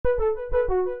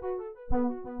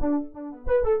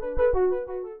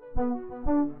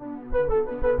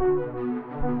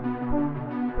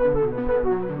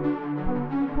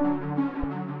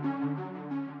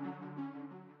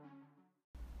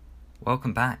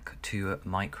welcome back to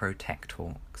Micro Tech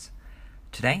Talks.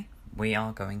 Today we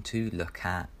are going to look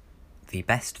at the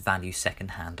best value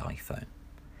second-hand iPhone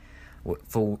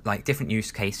for different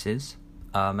use cases,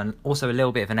 and also a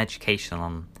little bit of an education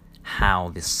on how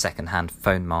this second-hand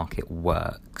phone market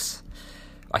works.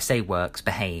 I say works,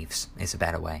 behaves is a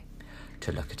better way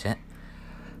to look at it.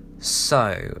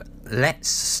 So let's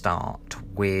start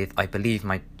with, I believe,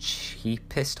 my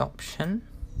cheapest option.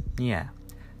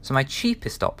 So my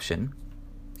cheapest option,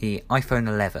 the iPhone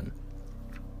 11,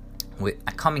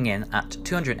 coming in at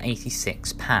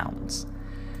 £286.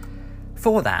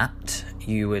 For that,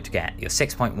 you would get your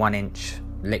 6.1-inch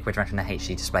Liquid Retina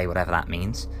HD display, whatever that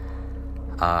means.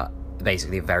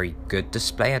 Basically a very good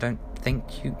display.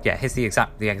 Here's the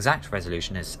exact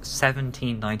resolution is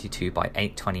 1792 by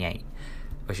 828,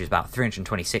 which is about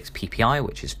 326 ppi,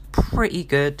 which is pretty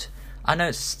good. I know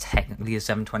it's technically a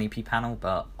 720p panel,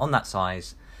 but on that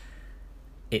size,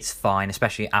 it's fine,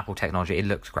 especially Apple technology. It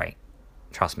looks great.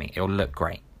 Trust me, it'll look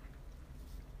great.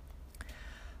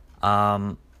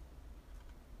 For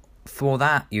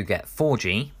that, you get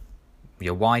 4G,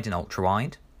 your wide and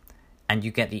ultra-wide, and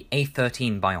you get the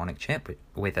A13 Bionic chip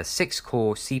with a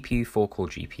 6-core CPU, 4-core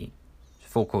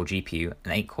GPU,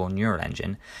 an 8-core neural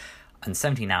engine, and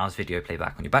 17 hours video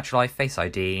playback on your battery life, Face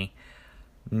ID,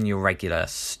 your regular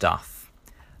stuff.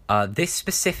 This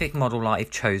specific model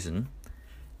I've chosen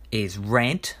is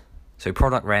red, so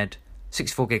product red,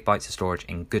 64 gigabytes of storage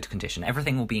in good condition.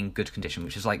 Everything will be in good condition,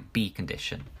 which is like B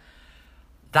condition.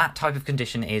 That type of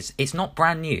condition it's not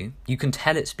brand new. You can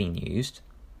tell it's been used,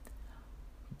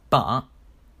 but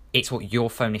it's what your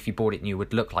phone, if you bought it new,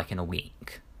 would look like in a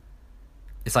week.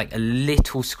 It's like a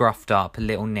little scruffed up, a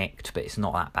little nicked, but it's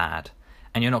not that bad.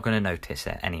 And you're not going to notice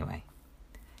it anyway.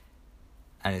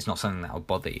 And it's not something that will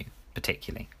bother you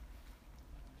particularly.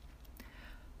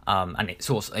 And it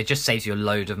just saves you a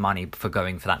load of money for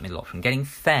going for that middle option. Getting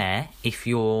fair, if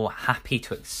you're happy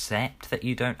to accept that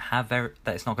you don't have that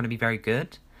it's not going to be very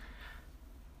good,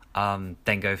 then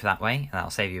go for that way, and that'll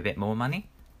save you a bit more money.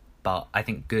 But I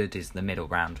think good is the middle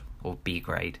ground, or B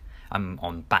grade. I'm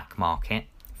on back market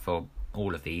for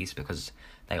all of these because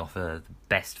they offer the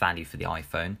best value for the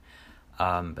iPhone.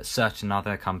 But certain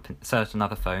other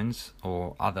phones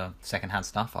or other second-hand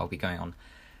stuff, I'll be going on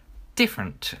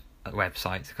different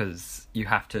websites because you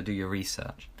have to do your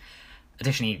research.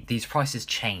 Additionally, these prices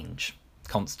change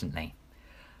constantly.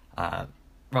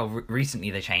 Recently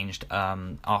they changed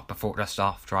just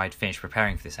after I'd finished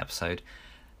preparing for this episode,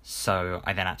 so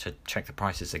I then had to check the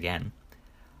prices again.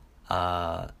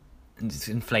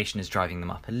 Inflation is driving them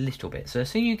up a little bit, so the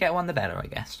sooner you get one, the better, I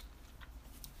guess.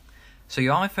 So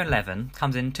your iPhone 11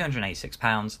 comes in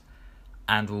 £286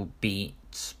 and will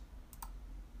beat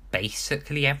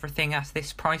basically everything at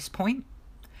this price point.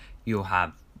 You'll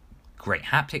have great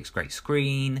haptics, great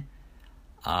screen,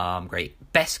 great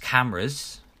best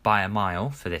cameras by a mile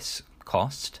for this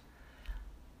cost.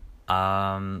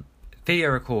 Video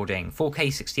recording,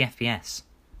 4K 60 FPS.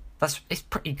 It's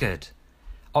pretty good.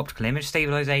 Optical image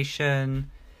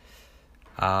stabilization,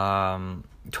 12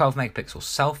 megapixel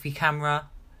selfie camera.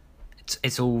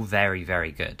 It's all very,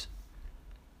 very good.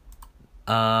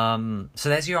 So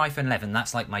there's your iPhone 11.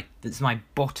 That's my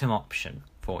bottom option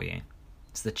for you.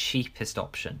 It's the cheapest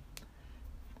option.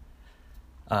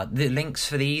 The links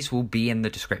for these will be in the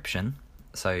description,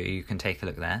 so you can take a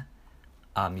look there.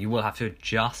 You will have to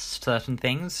adjust certain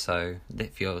things, so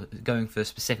if you're going for a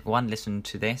specific one, listen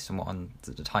to this and what on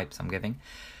the types I'm giving.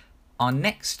 Our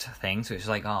next thing, so it's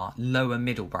like our lower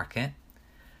middle bracket,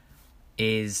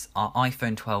 is our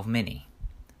iPhone 12 mini,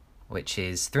 which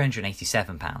is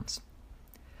 £387.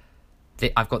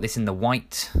 I've got this in the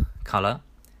white colour,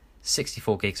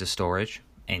 64 gigs of storage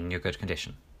in your good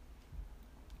condition.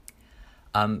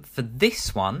 For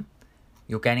this one,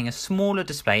 you're getting a smaller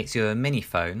display. It's your mini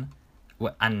phone,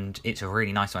 and it's a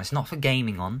really nice one. It's not for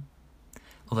gaming on,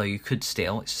 although you could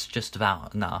still. It's just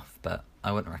about enough, but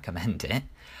I wouldn't recommend it.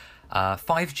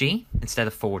 5G instead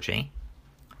of 4G.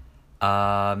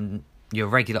 Your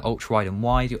regular ultra-wide and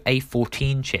wide, your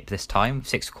A14 chip this time,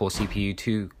 6-core CPU,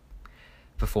 2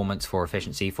 performance for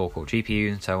efficiency, 4-core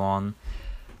GPU, and so on.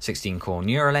 16-core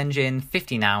neural engine,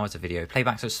 15 hours of video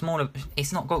playback, so it's smaller.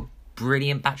 It's not got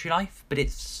brilliant battery life, but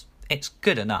it's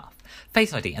good enough.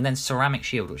 Face ID, and then Ceramic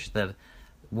Shield, which is the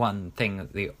one thing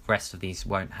that the rest of these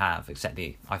won't have, except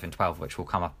the iPhone 12, which we'll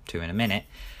come up to in a minute.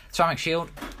 Ceramic Shield,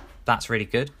 that's really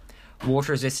good.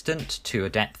 Water resistant to a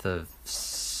depth of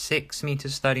 6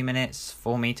 meters 30 minutes,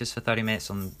 4 meters for 30 minutes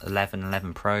on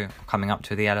 11 Pro, coming up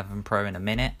to the 11 Pro in a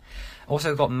minute.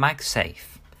 Also got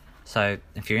MagSafe, so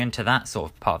if you're into that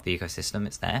sort of part of the ecosystem,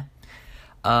 it's there.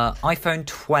 iPhone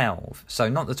 12, so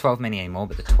not the 12 mini anymore,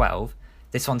 but the 12.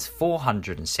 This one's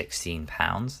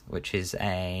 £416, which is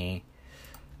a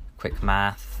quick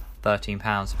math,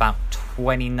 £13, about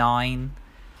 29,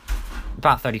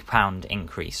 about £30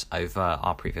 increase over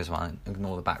our previous one.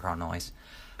 Ignore the background noise.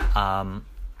 So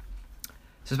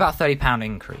it's about a £30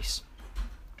 increase.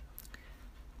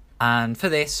 And for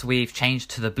this, we've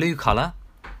changed to the blue colour.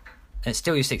 It's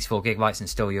still your 64GB and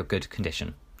still your good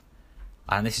condition.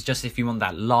 And this is just if you want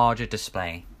that larger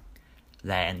display,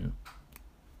 then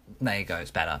there you go,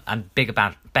 it's better. And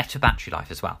better battery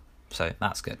life as well. So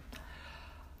that's good.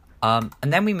 And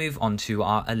then we move on to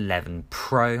our 11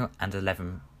 Pro and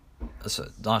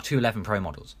our two 11 Pro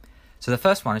models. So the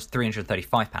first one is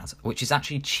 £335, which is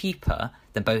actually cheaper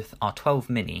than both our 12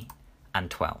 mini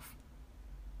and 12.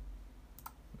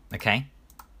 Okay?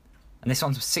 And this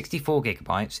one's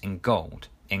 64GB in gold,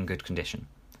 in good condition.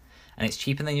 And it's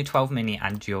cheaper than your 12 mini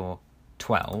and your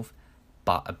 12,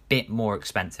 but a bit more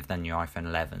expensive than your iPhone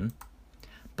 11.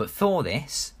 But for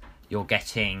this, you're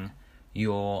getting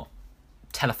your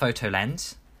telephoto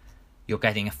lens, you're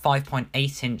getting a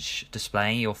 5.8-inch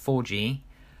display, your 4G,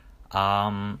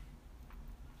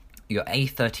 your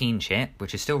A13 chip,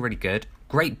 which is still really good,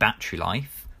 great battery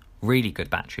life, really good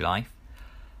battery life,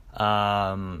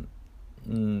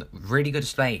 really good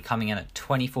display coming in at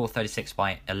 2436 by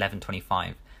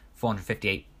 1125,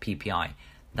 458 ppi.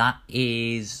 That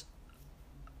is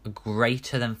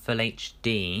greater than Full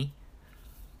HD.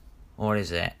 Or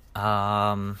is it?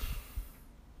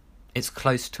 It's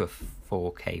close to a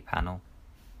 4K panel.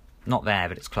 Not there,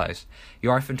 but it's close.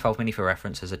 Your iPhone 12 mini, for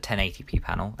reference, has a 1080p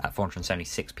panel at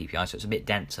 476 ppi, so it's a bit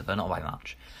denser, but not by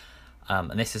much.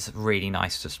 And this is a really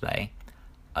nice display.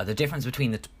 The difference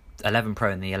between the 11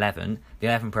 Pro and the 11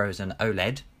 Pro is an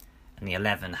OLED, and the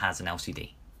 11 has an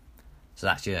LCD. So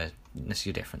that's your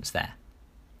difference there.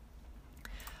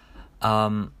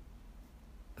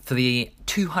 For the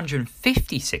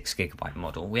 256GB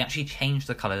model, we actually changed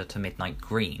the colour to midnight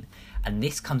green, and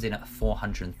this comes in at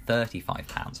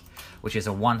 £435, which is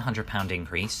a £100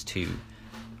 increase to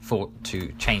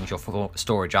change your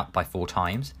storage up by 4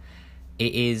 times.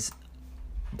 It is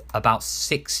about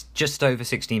just over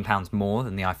 £16 more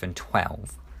than the iPhone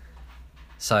 12.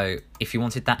 So if you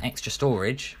wanted that extra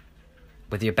storage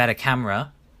with your better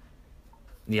camera,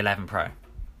 the 11 Pro,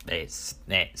 it's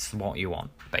what you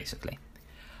want, basically.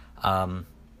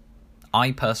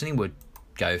 I personally would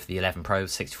go for the 11 Pro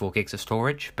 64 gigs of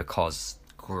storage because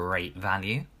great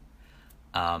value.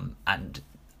 And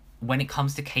when it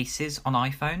comes to cases on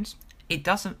iPhones, it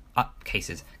doesn't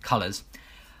colours.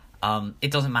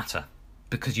 It doesn't matter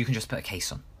because you can just put a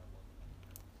case on.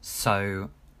 So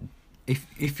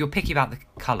if you're picky about the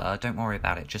colour, don't worry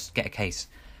about it. Just get a case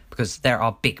because there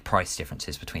are big price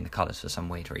differences between the colours for some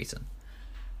weird reason.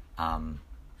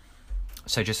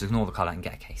 So just ignore the colour and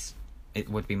get a case. It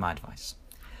would be my advice.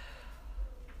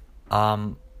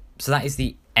 So that is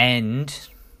the end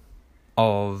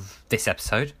of this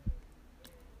episode.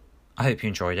 I hope you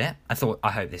enjoyed it. I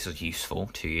hope this was useful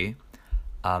to you.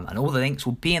 And all the links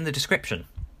will be in the description.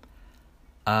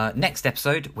 Next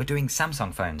episode, we're doing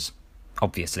Samsung phones,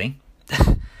 obviously.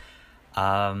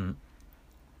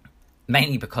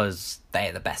 Mainly because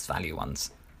they're the best value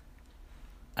ones.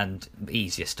 And the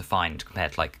easiest to find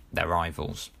compared to like their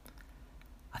rivals.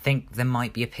 I think there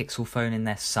might be a Pixel phone in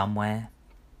there somewhere,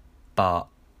 but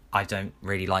I don't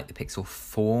really like the Pixel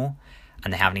 4,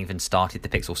 and they haven't even started the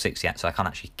Pixel 6 yet, so I can't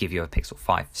actually give you a Pixel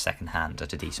 5 second hand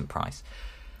at a decent price.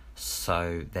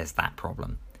 So there's that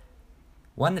problem.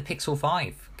 When the Pixel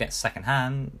 5 gets second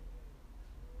hand,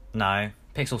 no,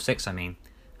 Pixel 6 I mean,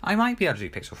 I might be able to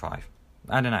do Pixel 5.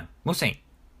 I don't know. We'll see.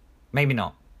 Maybe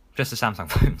not. Just the Samsung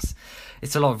phones.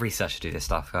 It's a lot of research to do this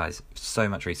stuff, guys. So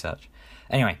much research.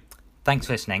 Anyway, thanks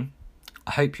for listening.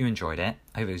 I hope you enjoyed it.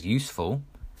 I hope it was useful.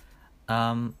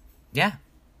 Yeah.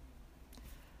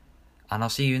 And I'll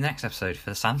see you in the next episode for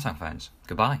the Samsung phones.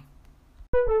 Goodbye.